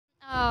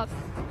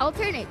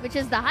alternate, which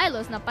is the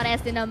Hylos, na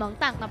parehas din namang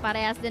tank, na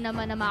parehas din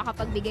naman na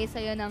makakapagbigay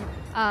sa'yo ng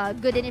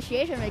good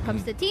initiation when it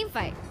comes to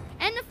teamfight.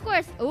 And of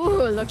course,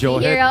 looky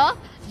here, oh.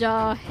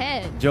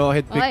 Jawhead.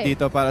 Jawhead pick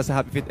dito para sa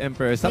Happy Feet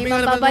Emperor. Sabi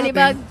nga naman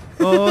natin.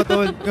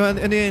 Tol.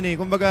 Ano yan eh.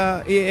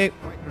 Kumbaga, you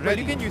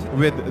can use it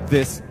with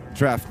this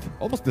draft.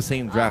 Almost the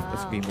same draft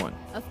as Game 1.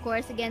 Of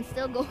course, again,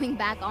 still going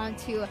back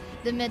onto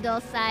the middle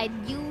side,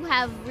 you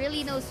have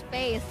really no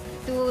space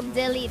to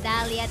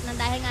dilly-dally. At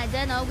dahil nga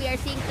dyan, we are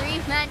seeing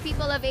 3-man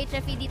people of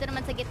HFE dito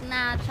naman sa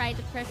gitna trying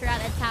to pressure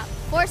out and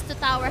forced to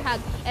tower hug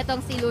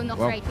itong si Lunox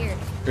right here.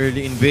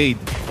 Early invade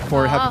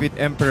for Happy Feet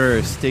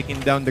Emperors, taking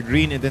down the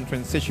green and then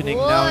transitioning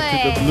now to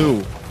the blue.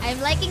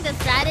 I'm liking the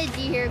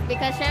strategy here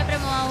because syempre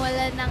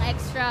mawawalan ng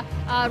extra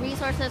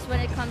resources when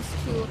it comes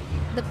to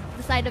the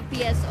side of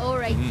PSO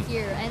right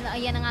here. And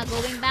ayan na nga,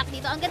 going back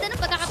dito. Ang ganda ng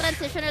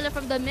pagkaka-transition nila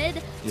from the mid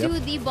to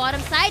the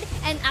bottom side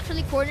and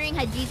actually cornering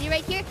Hajizi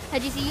right here.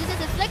 Hajizi uses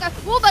his flicker.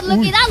 But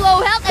look at that low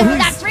health and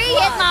that free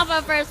hit off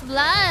of first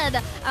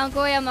blood. Ang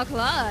Kuya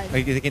McLeod.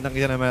 Ay,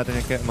 kitang-kita naman natin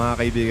mga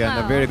kaibigan.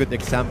 A very good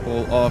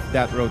example of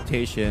that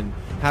rotation.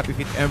 Happy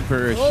Feet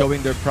Emperor showing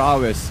their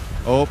prowess.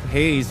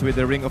 Hayes with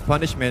the Ring of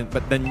Punishment,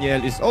 but Daniel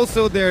is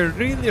also there,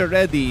 really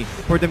ready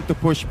for them to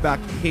push back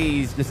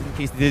Hayes just in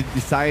case they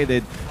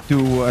decided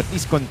to at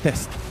least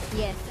contest.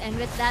 Yes, and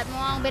with that,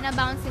 mukhang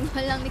binabouncing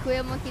mo lang ni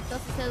Kuya Mojito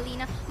sa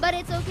Selena. But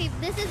it's okay.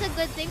 This is a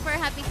good thing for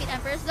Happy Feet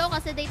Emperors though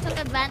kasi they took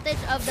advantage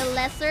of the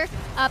lesser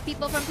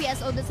people from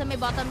PSO dun sa may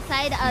bottom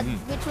side,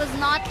 which was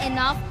not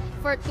enough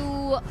for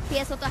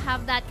PSO to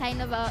have that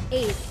kind of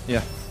aid.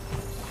 Yeah.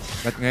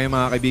 But ngayon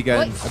mga kaibigan,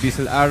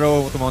 Abyssal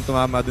Arrow,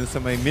 tumama dun sa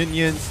may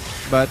minions.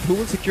 But who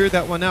will secure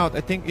that one out?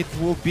 I think it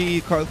will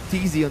be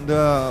Carlteezy on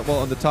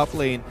the top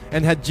lane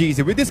and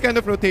Hajizi. With this kind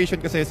of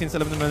rotation kasi since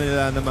alam naman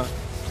nila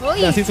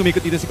na since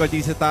umikot dito si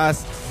Carlteezy sa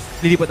taas,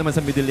 lilipat naman sa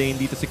middle lane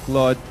dito si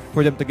Claude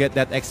for them to get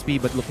that XP.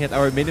 But looking at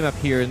our minimap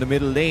here in the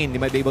middle lane, they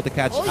might be able to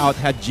catch out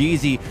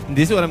Hajizi. And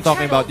this is what I'm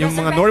talking about. Yung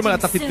mga normal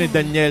attack ni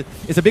Daniel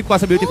is a big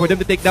possibility for them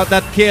to take out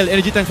that kill.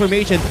 Energy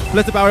transformation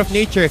plus the power of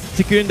nature,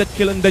 securing that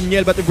kill on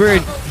Daniel. But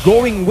Vern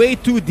going way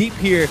too deep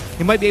here.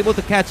 He might be able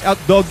to catch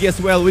out Dogie as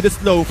well with the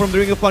slow from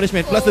the Ring of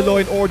Punishment plus the Law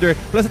and Order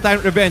plus the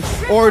Tyrant Revenge.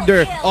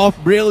 Order of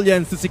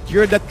Brilliance to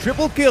secure that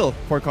triple kill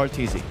for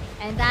Carlteezy.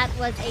 And that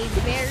was a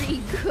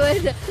very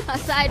good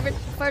side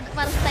para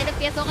sa side of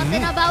PSO kasi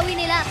nabawi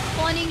nila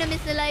kung ano yung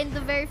na-miss nila in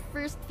the very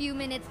first few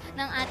minutes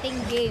ng ating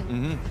game.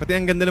 Pati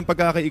ang ganda ng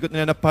pagkakaikot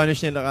nila,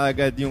 na-punish nila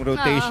agad yung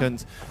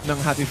rotations ng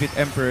Happy Feet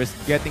Emperors,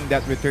 getting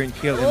that return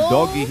kill. And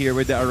Dogie here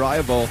with the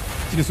arrival,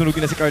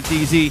 sinusunugin na si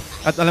Carlteezy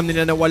at alam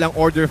nila na walang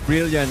Order of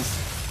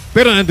Brilliance.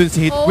 Pero nandun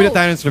si Hit with the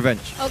Tyrant's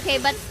Revenge. Okay,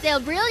 but still,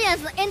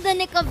 Brilliance in the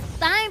nick of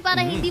time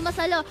para hindi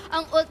masalo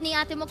ang ult ni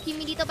Ate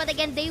Mokimi dito. But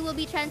again, they will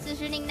be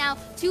transitioning now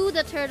to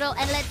the turtle.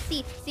 And let's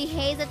see, si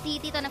Hayes at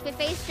Tito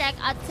nagpe-face check,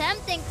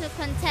 attempting to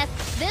contest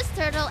this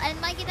turtle. And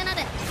makikita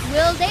natin,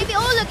 will they be...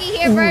 looky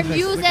here, Vern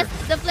uses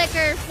the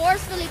flicker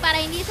forcefully para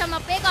hindi siya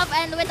ma-pick off.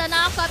 And with a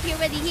knock-up here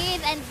with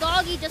Hayes and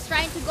Dogie just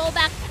trying to go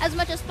back as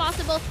much as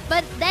possible.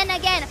 But then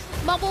again,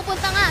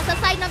 mapupunta nga sa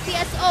side ng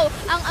PSO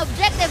ang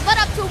objective. But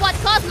up to what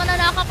cost?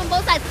 Mananakap on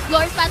both sides.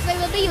 Glorious Pathway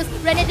will be used.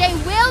 Renegade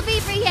will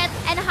be free hit.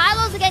 And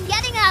Hylos again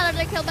getting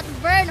another kill. But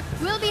Vern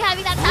will be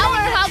having that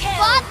tower hug.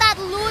 But that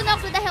Lunox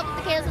with the help of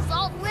the Chaos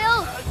Assault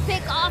will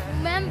pick off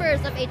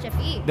members of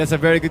HFE. That's a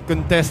very good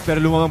contest.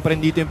 Pero lumamang pa rin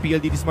dito yung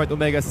PLDT Smart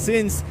Omega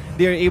since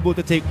they are able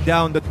to take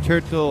down the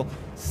turtle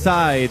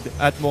side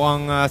at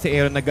mukhang si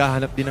Aaron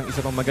naghahanap din ng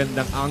isa pang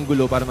magandang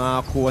angulo para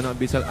makakuha ng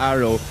Abyssal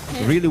Arrow.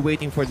 Really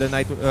waiting for the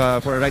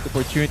for a right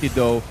opportunity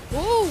though.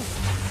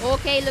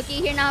 Okay,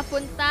 looky here,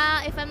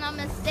 nakapunta, if I'm not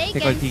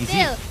mistaken,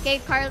 still kay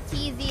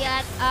Carlteezy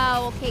at,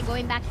 okay,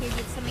 going back here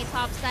dito sa may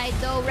top side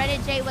though.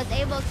 Renegade was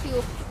able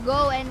to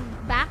go and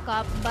back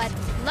up, but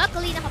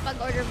luckily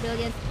nakapag-order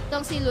Brilliance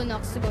itong si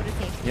Lunox to go to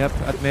safe. Yep,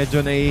 at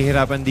medyo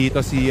nahihirapan dito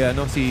si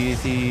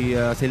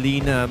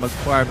Selena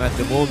mag-farm at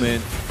the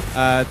moment.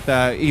 At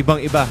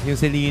ibang-iba yung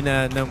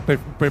Selena, ng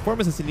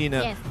performance ng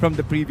Selena from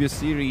the previous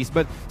series.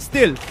 But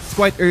still, it's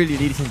quite early,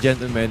 ladies and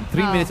gentlemen.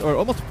 3 minutes or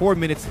almost 4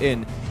 minutes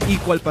in,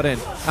 equal pa rin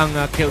ang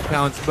kill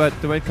counts. But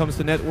when it comes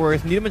to net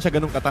worth, hindi naman siya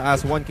ganun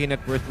kataas, 1K net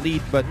worth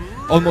lead, but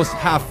almost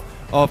half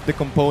of the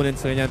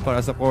components na yan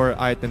para sa core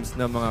items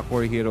ng mga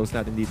core heroes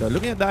natin dito.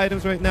 Looking at the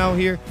items right now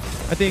here,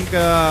 I think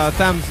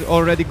Sam's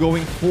already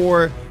going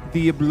for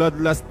the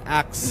Bloodlust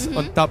Axe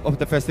on top of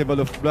the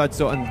Festival of Blood.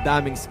 So, ang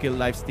daming skill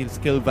lifesteal,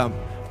 skill vamp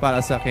para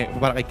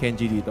kay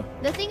Kenji dito.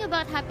 The thing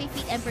about Happy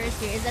Feet Emperors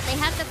here is that they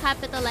have to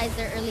capitalize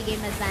their early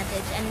game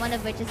advantage, and one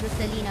of which is the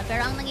Selena.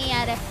 Pero ang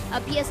nangyayari,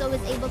 PSO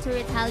is able to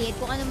retaliate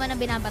kung ano man ang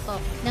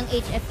binabato ng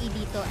HFE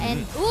dito.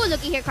 And,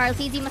 looky here,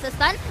 Carlteezy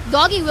masa-stun.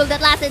 Dogie will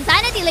that last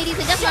insanity, ladies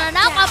and gentlemen.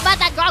 Now, but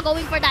that girl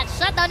going for that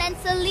shutdown, and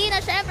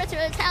Selena, syempre, to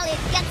retaliate,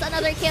 gets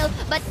another kill.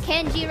 But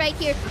Kenji right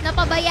here,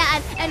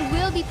 napabayaan, and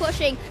will be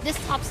pushing this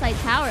topside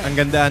tower. Ang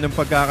ganda ng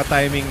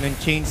pagkaka-timing ng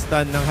chain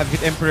stun ng Happy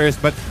Feet Emperors,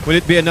 but will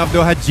it be enough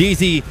though?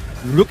 Hajizi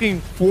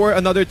looking for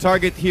another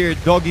target here.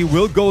 Dogie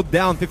will go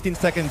down 15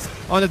 seconds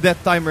on the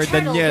death timer.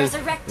 Daniel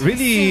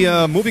really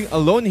moving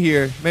alone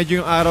here.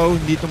 Medyo yung arrow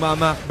hindi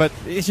tumama, but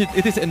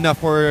it is enough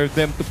for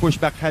them to push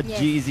back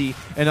Hadjizi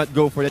and not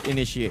go for that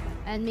initiate.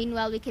 And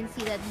meanwhile, we can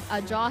see that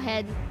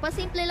Jawhead,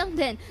 pasimple lang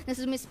din na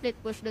split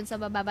push dun sa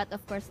baba. But of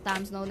course,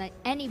 Tams know na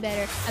any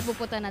better at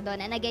pupunta na dun.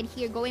 And again,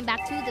 here, going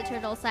back to the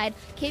turtle side,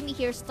 Kimmy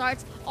here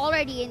starts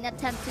already in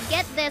attempt to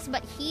get this.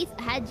 But Heath,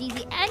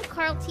 Hadjizi, and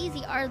Carl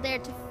Teasy are there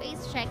to face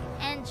check.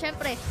 And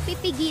syempre,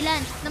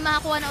 pipigilan na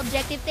makakuha ng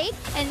objective take.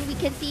 And we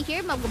can see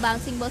here,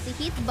 mag-bouncing ball si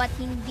Heath, but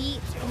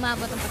hindi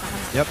umabot ang patakan.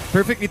 Yep,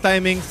 perfectly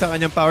timing sa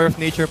kanyang power of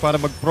nature para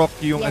mag-proc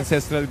yung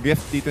ancestral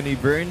gift dito ni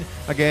Vern.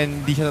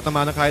 Again, hindi siya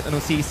tatama ng kahit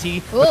anong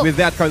CC. But with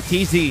that, Carl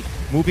Teasy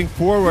moving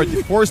forward,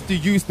 forced to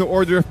use the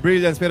Order of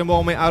Brilliance. Pero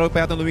mukhang may arrow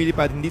pa yata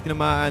lumilipad. Hindi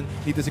tinamaan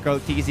dito si Carl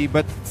Teasy.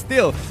 But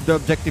still, the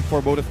objective for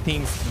both of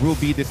teams will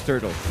be this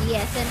turtle.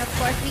 Yes, and of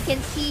course, we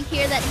can see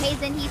here that Hayes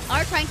and Heath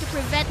are trying to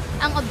prevent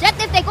ang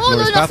objective take. Oh,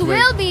 Lunox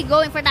will be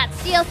going for that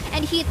steal.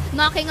 And Heath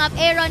knocking up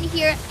Aaron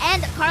here.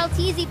 And Carl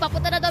Teasy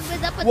papunta na doon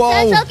with the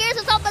potential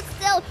Gears Assault, but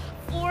still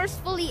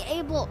forcefully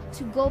able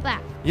to go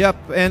back. Yep,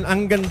 and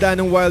ang ganda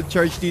ng wild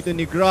charge dito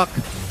ni Grok,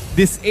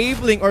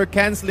 disabling or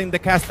canceling the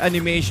cast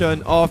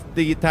animation of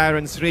the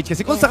Tyrant's Rage.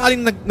 Kasi kung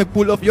sakaling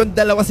nag-pull off yun,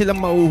 dalawa silang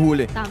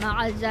mahuhuli. Tama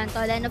ka dyan,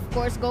 Tol. And of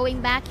course,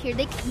 going back here,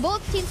 both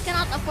teams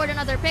cannot afford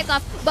another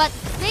pickoff. But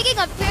speaking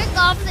of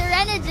pickoff, si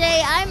Rene J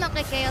ay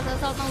makikaya sa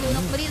assault ng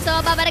Lunox. Muli sa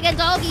baba, but again,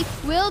 Dogie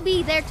will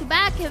be there to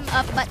back him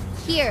up. But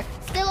here,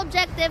 still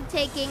objective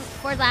taking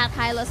for that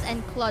Hylos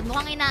and Claude.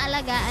 Mukhang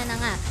inaalagaan na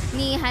nga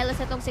ni Hylos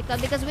itong si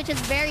Claude because which is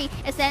very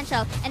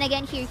essential. And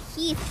again here,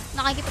 Heath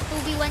nakikipag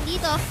 2v1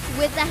 dito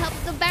with the help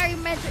of the barrier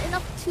measure,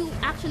 enough to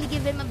actually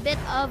give him a bit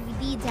of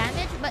the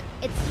damage, but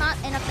it's not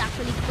enough to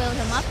actually fill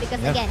him up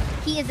because again,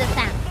 he is a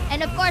tank.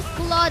 And of course,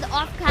 Claude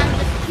off-cam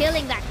just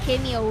killing that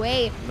Kimmy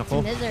away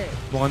to Mizzard.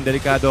 Mukhang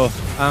delikado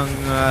ang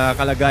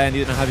kalagayan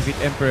dito ng Happy Feet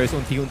Emperors.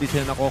 Unti-unti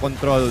sila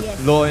nakokontrol.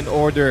 Law and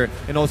order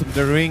and also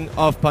the ring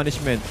of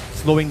punishment.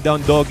 Slowing down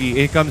Dogie.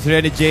 Here comes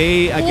Rene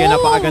J. Again,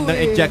 napakagandang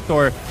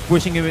ejector.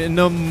 Pushing him in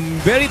a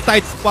very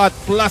tight spot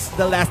plus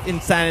the last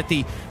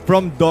insanity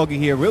from Dogie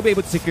here. We'll be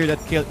able to secure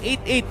that kill.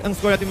 8-8 ang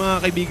score natin mga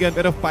kaibigan,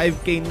 pero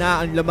 5K na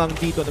ang lamang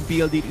dito ng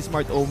PLDT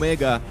Smart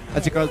Omega.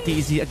 At si Carl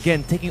Teasy,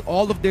 again, taking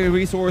all of their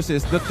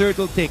resources. The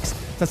turtle takes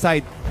sa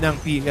side ng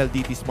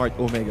PLDT Smart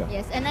Omega.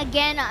 Yes, and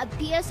again,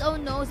 PSO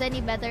knows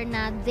any better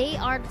na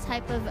they are the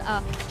type of,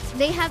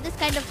 they have this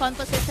kind of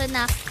composition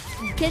na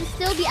can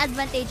still be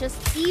advantageous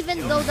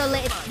even though the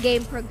late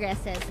game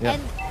progresses.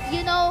 And you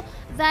know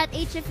that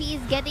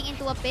HFE is getting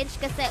into a pinch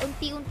kasi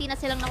unti-unti na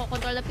silang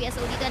nakokontrol ng PSO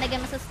dito. And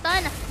again,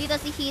 masa-stun dito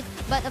si Heath.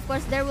 But of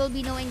course, there will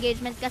be no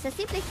engagement kasi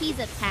simply he's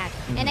attacked.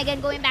 And again,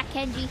 going back,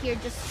 Kenji here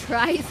just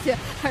tries to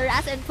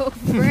harass and poke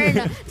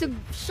Vern to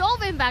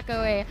shove him back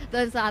away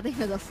doon sa ating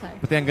middle side.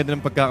 Pati ang ganda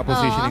ng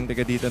pagkakapositioning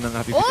taga dito ng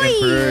Happy Feet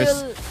Emperors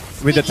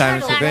with the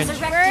Tyrant's Revenge.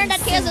 Vern,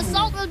 that Chaos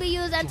Assault will be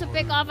used and to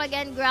pick off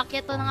again Grok.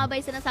 Ito na nga ba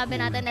yung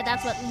sinasabi natin na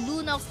that's what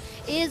Lunox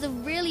is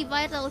really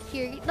vital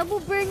here.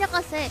 Nabuburn niya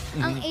kasi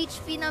ang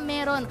HP na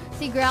meron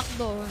si Grok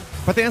doon.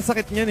 Pati ang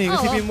sakit niyan eh.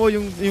 Isipin mo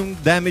yung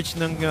damage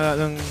ng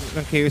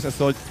Chaos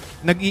Assault,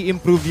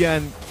 nag-i-improve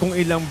yan kung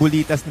ilang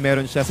bulitas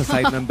meron siya sa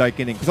side ng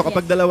Darkening. So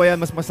kapag dalawa yan,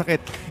 mas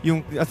masakit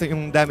yung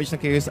damage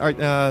ng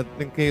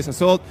Chaos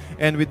Assault.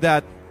 And with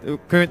that,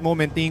 current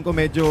moment, tingin ko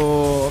medyo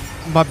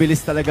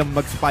mabilis talaga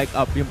mag-spike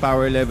up yung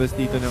power levels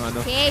dito ng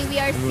ano. Okay, we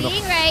are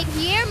seeing right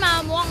here,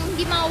 mukhang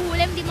hindi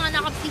mahuhuli, hindi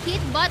manakap si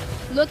Heath, but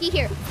looky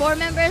here, 4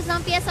 members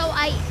ng PSO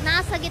ay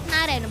nasa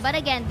gitna rin. But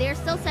again, they're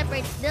still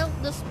separate, still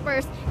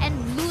dispersed, and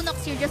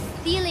Lunox here just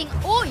stealing.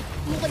 Uy!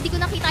 Mukhang hindi ko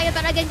nakita yun,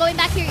 but again, going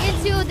back here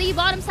into the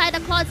bottom side,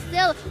 the Claude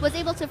still was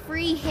able to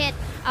free hit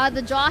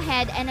the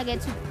Jawhead and again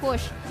to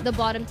push the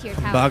bottom tier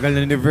tower. Bagal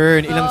na ni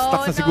Vern. Ilang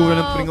stacks na siguro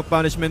ng Ring of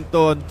Punishment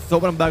to.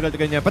 Sobrang bagal na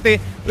kanya. Pati,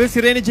 si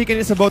Rene J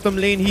kanina sa bottom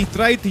lane, he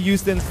tried to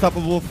use the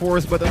Unstoppable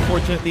Force, but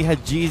unfortunately,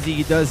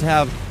 Hadjizi does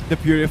have the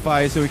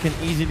Purify, so he can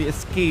easily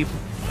escape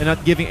and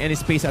not giving any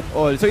space at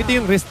all. So ito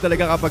yung risk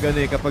talaga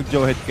kapag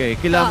Jawhead ka eh.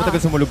 Kailangan mo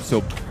talaga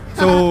sumulubsob.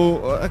 So,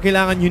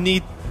 kailangan you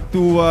need to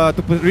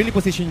really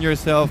position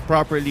yourself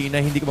properly na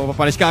hindi ka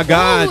mapapunish ka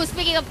agad. Ooh,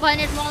 speaking of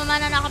punish, mukhang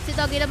mananakap si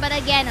Dogie, but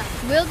again,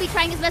 will be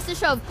trying his best to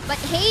shove. But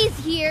Hayes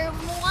here,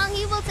 mukhang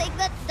he will take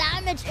that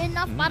damage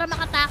enough para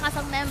makatakas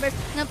ang members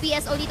ng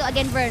PSO dito.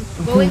 Again, Vern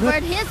going for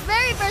his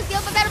very first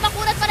kill, pero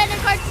makunat pa rin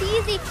ng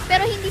Carteezy.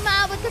 Pero hindi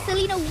maabot kasi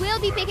Selena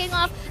will be picking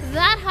off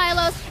that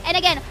Hylos. And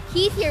again,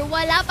 Heath here,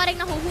 wala pa rin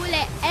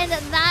nahuhuli. And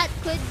that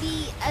could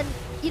be an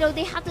you know,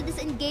 they have to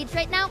disengage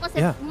right now kasi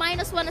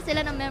 -1 na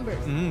sila ng members.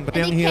 Pati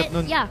ang hirap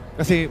nun.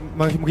 Kasi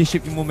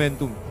mag-shift yung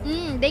momentum.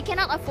 They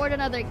cannot afford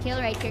another kill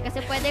right here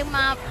kasi pwede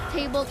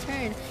ma-table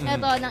turn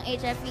ito ng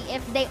HFE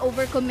if they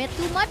overcommit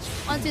too much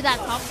onto that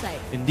top side.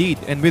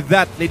 Indeed. And with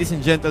that, ladies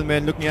and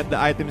gentlemen, looking at the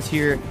items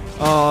here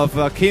of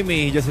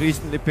Kimi, he just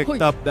recently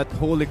picked up that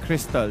Holy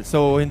Crystal.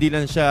 So, hindi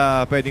lang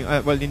siya pwedeng,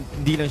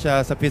 hindi lang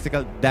siya sa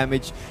physical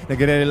damage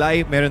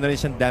nagre-rely, meron na rin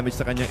siyang damage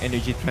sa kanyang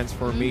energy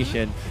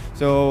transformation.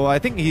 So, I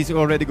think he's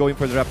already going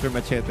for the Raptor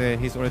Machete.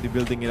 He's already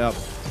building it up,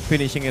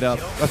 finishing it up.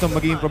 Kaso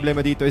magiging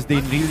problema dito is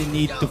they really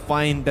need to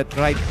find that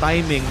right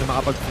timing na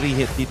makapag-free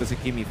hit dito si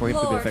Kimi for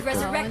him to be effective.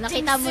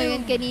 Nakita mo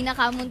yun kanina,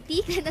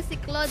 kamuntikan na si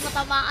Claude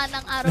matamaan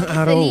ng araw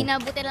ni Selena.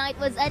 Buti lang it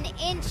was an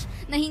inch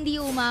na hindi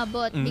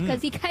umabot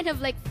because he kind of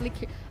like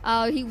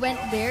he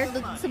went there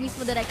sa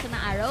mismo direction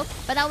ng arrow.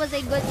 But that was a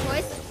good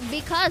choice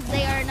because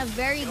they are in a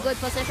very good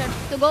position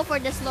to go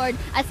for this Lord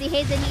as si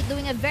Hazen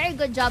doing a very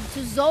good job to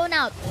zone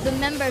out the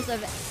members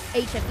of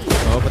HFE.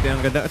 Oh, pati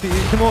ang ganda. At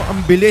ito mo, ang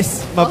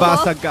bilis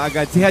mabasag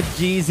kaagad. Si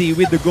Jeezy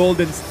with the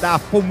golden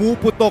staff.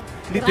 Pumuputok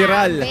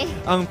literal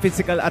ang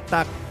physical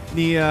attack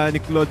ni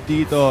Claude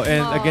dito.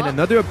 And again,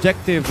 another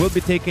objective will be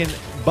taken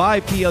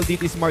by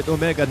PLDT Smart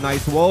Omega.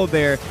 Nice wall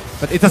there.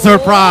 But it's a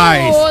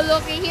surprise! Oh,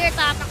 looky here.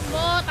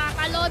 Tatakbo,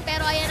 tatalon.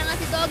 Pero ayan na nga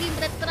si Dogie.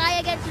 Try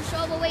again to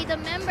show away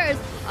the members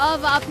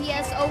of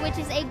PSO,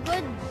 which is a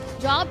good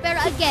job. Pero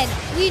again,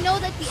 we know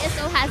that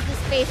PSO has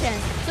this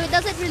patience. So it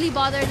doesn't really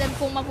bother them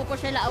kung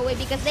mapupush nila away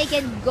because they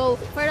can go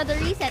for another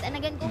reset and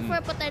again go for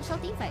a potential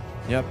team fight.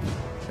 Yep.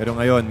 Pero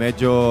ngayon,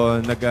 medyo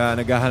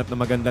naghahanap ng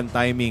magandang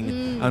timing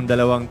ang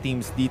dalawang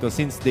teams dito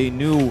since they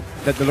knew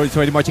that the Lord is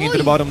already marching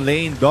into the bottom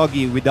lane.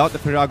 Dogie without the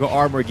Firago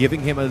armor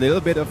giving him a little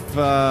bit of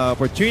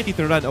opportunity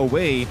to run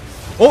away.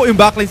 Oh, yung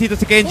backlane dito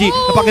si Kenji.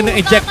 Napakagandang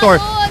ejector.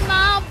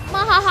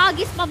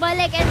 Mahahagis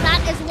pabalik and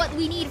that is what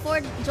we need for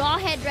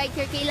Jawhead right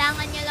here.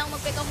 Kailangan niya lang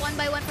mag-pick up one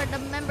by one for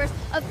the members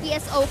of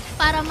PSO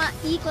para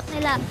maikot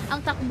nila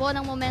ang takbo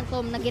ng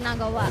momentum na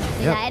ginagawa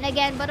nila. And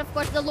again, but of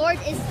course, the Lord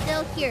is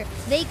still here.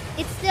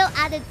 It's still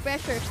added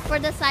pressure for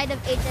the side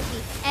of HFE.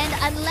 And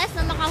unless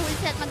na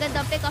makahulset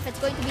magandang pick-off, it's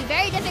going to be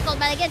very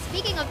difficult. But again,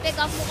 speaking of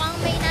pick-off, mukhang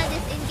may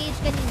na-disengage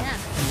kanina.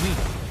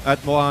 At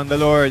mukhang the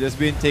Lord has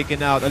been taken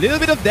out. A little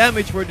bit of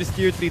damage for this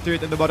tier 3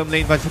 turret in the bottom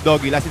lane by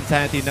Dogie. Last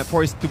Insanity na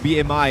forced to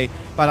BMI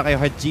para kay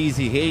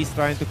Jeezy. Hayes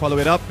trying to follow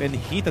it up and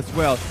hit as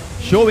well,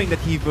 showing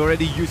that he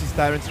already used his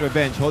Tyrant's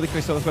Revenge. Holy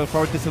Crystal as well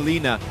for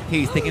Selena.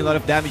 Hayes taking a lot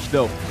of damage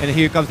though. And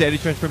here comes the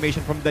energy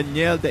transformation from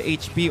Danielle. The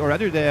HP, or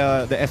rather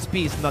the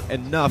SP is not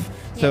enough.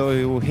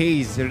 So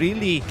Hayes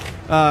really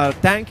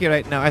tanky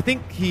right now. I think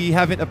he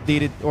haven't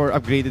updated or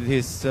upgraded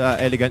his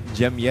Elegant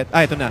Gem yet.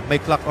 Ito na. May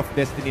Clock of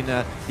Destiny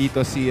na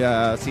dito si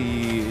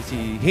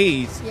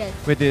Hayes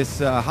with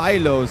his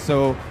high-low.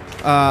 So,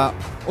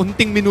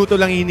 unting minuto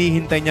lang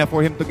hinihintay niya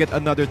for him to get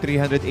another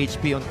 300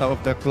 HP on top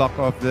of the Clock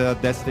of the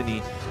Destiny.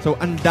 So,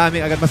 ang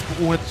dami agad. Mas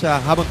puunat siya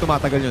habang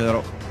tumatagal yung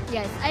laro.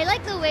 Yes, I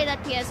like the way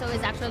that PSO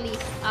is actually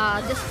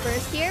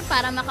dispersed here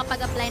para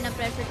makapag-apply ng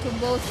pressure to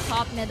both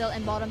top, middle,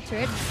 and bottom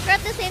turret. But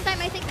at the same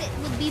time, I think it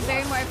would be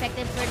very more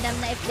effective for them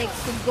na if they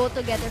could go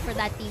together for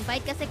that team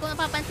fight. Kasi kung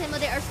napapansin mo,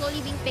 they are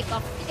slowly being picked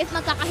off if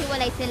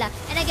magkakahiwalay sila.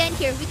 And again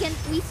here,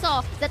 we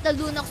saw that the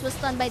Lunox was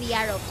stunned by the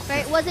arrow.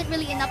 But it wasn't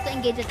really enough to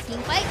engage a team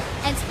fight.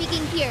 And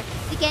speaking here,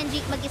 si Kenji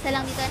mag-isa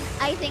lang dito. And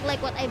I think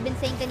like what I've been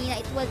saying kanina,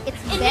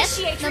 it's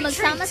best na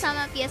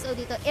magsama-sama ang PSO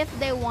dito if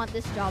they want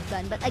this job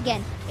done. But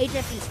again,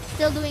 HFE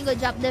still doing a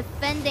good job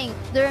defending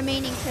the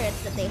remaining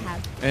turrets that they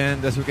have. And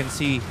as we can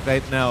see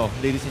right now,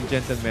 ladies and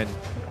gentlemen,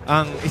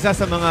 ang isa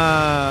sa mga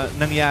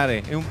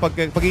nangyari, yung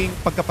pagiging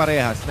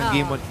pagkaparehas ng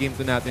Game 1, Game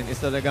 2 natin is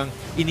talagang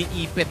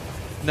iniipit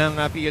ng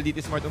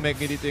PLDT Smart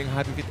Omega dito yung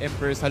Happy Feet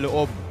Emperor sa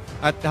loob.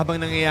 At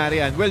habang nangyayari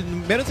yan, well,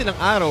 meron silang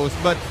arrows,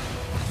 but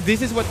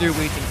this is what they're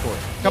waiting for.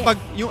 Kapag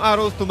yung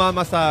arrows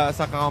tumama sa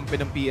kampi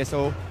ng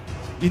PSO,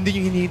 hindi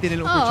yung hinihintay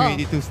nilang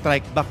opportunity to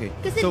strike back eh.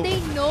 Kasi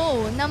they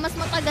know na mas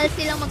matagal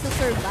silang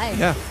magsusurvive.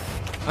 Yeah.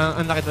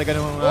 Ang laki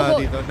talaga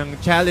dito, ng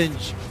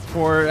challenge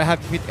for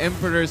Happy Feet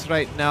Emperors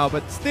right now.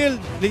 But still,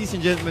 ladies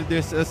and gentlemen,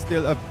 there's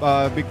still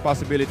a big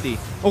possibility.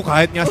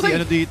 Kahit nga si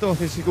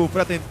si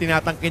Kufra,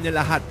 tinatangkin niya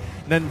lahat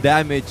ng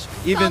damage.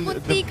 Even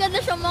kamuntikan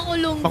na siya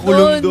makulong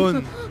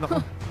doon.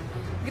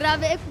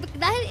 Grabe,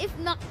 dahil if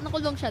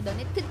nakulong siya doon,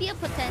 it could be a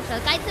potential.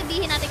 Kahit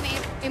sabihin natin may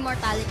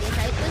immortality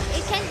siya,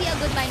 it can be a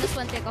good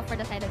 -1 pick-off for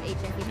the side of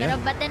HFE. Pero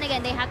but then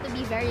again, they have to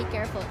be very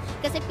careful.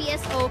 Kasi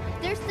PSO,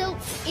 they're still,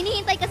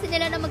 inihintay kasi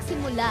nila na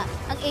magsimula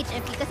ang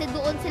HFE kasi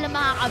doon sila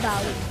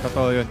makakabawi.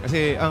 Totoo yun.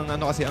 Kasi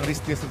ang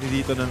riskiest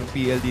dito ng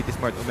PLDT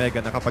Smart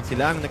Omega na kapag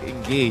sila ang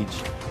nag-engage,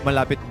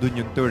 malapit dun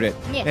yung turret.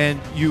 Yes. And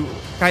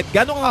kahit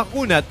gano'n ka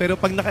kakunat, pero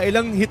pag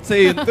nakailang hit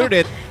sa'yo yung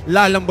turret,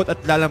 lalambot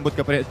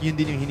ka pa rin. At yun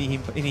din yung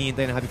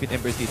hinihintay ng Happy Feet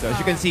Emperors dito. As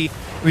you can see,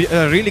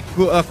 really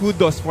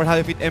kudos for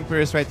Happy Feet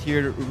Emperors right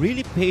here,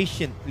 really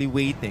patiently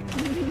waiting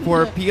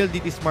for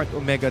PLDT Smart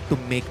Omega to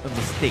make a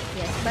mistake.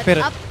 Yes, but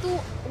pero, up to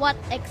what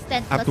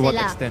extent ba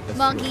sila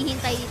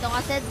maghihintay dito?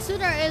 Kasi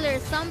sooner or later,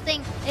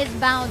 something is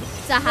bound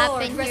to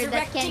happen here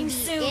that can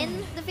be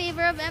in the the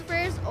favor of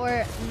Emperors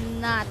or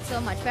not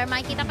so much. Pero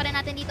makikita pa rin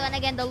natin dito, and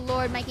again, the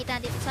Lord,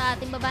 makikita natin sa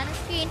ating baba ng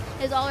screen,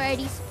 is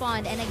already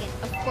spawned. And again,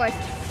 of course,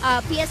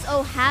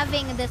 PSO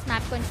having this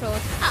map control,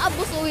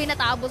 aabusuhin na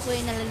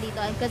lang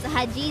dito. Because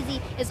Hajizi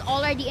is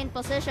already in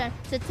position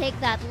to take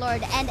that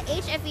Lord. And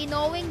HFE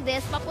knowing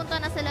this,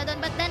 papunta na sila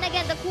doon. But then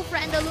again, the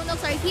Kufra and the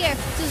Lunox are here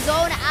to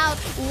zone out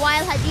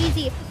while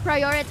Hajizi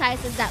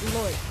prioritizes that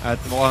Lord.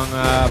 At mukhang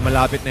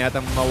malapit na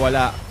yata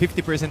mawala.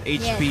 50%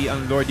 HP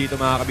ang Lord dito,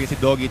 mga kabig. Si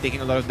Dogie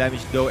taking a lot of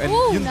damage though. And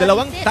yung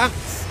dalawang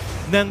tanks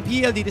ng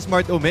PLDT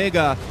Smart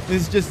Omega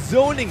is just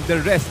zoning the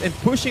rest and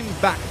pushing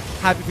back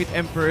Happy Feet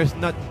Emperors,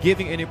 not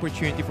giving any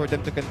opportunity for them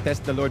to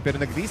contest the Lord. Pero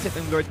nag-reset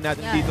ang Lord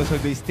natin dito, so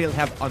they still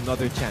have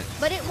another chance.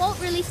 But it won't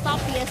really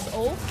stop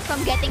PSO from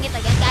getting it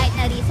again kahit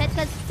na-reset.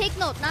 Because take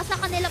note, nasa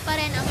kanila pa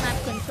rin ang map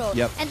control.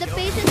 And the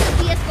patience that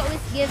PSO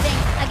is giving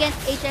against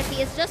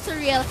HFE is just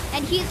surreal.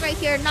 And he's right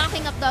here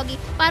knocking up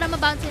Dogie para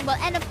mabounce yung ball.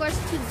 And of course,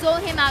 to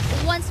zone him out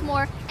once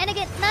more. And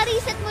again,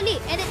 na-reset muli.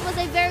 And it was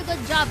a very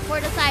good job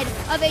for the side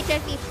of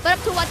HFE. But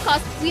up to what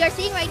cost? We are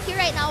seeing right here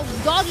right now,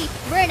 Dogie,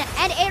 Burn,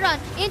 and Aaron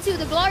into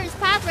the glorious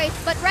pathway.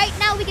 But right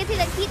now, we can see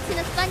that Heat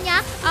sinastan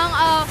niya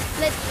ang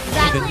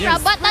Kufra.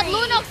 But that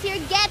Lunox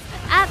here gets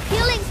a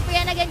killing spree.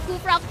 And again,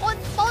 Kufra,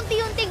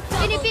 konti-unting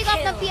pinipick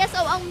up ng PSO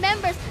ang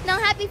members ng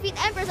Happy Feet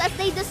Emperors as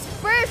they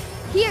disperse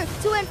here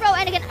to and fro.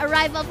 And again,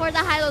 arrival for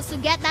the Hylos to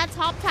get that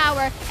top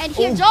tower. And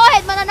here,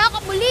 Johed,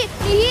 mananakap muli ni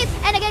Heat.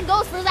 And again,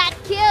 goes for that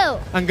kill.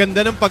 Ang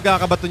ganda ng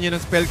pagkakabato niya ng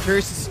Spell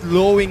Curse,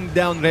 slowing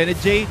down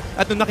Renegade.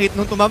 At nung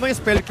tumama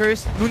yung Spell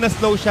Curse, nung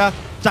na-slow siya,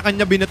 tsaka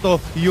niya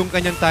binato yung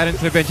kanyang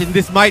Tyrant's Revenge. And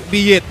this might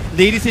be it.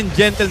 Ladies and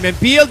gentlemen,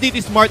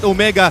 PLDT Smart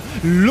Omega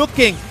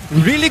looking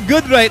really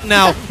good right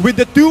now with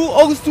the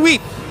 2-0 sweep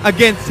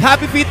against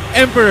Happy Feet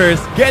Emperors,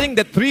 getting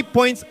the 3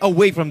 points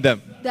away from them.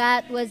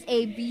 That was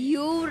a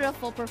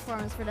beautiful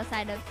performance for the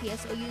side of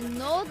PSO. You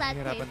know that.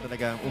 Hirapan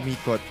talaga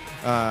umikot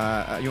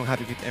yung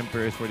Happy Feet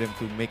Emperors for them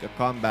to make a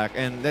comeback.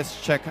 And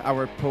let's check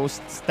our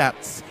post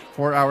stats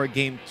for our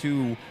game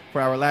 2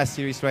 for our last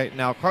series right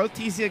now. Carl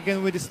TZ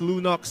again with his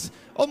Lunox.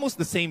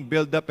 Almost the same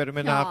build-up, pero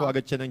may nakakuha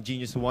agad siya ng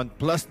Genius 1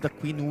 plus the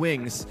Queen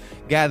Wings,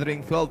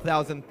 gathering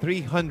 12,300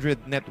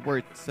 net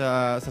worth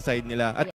sa side nila. At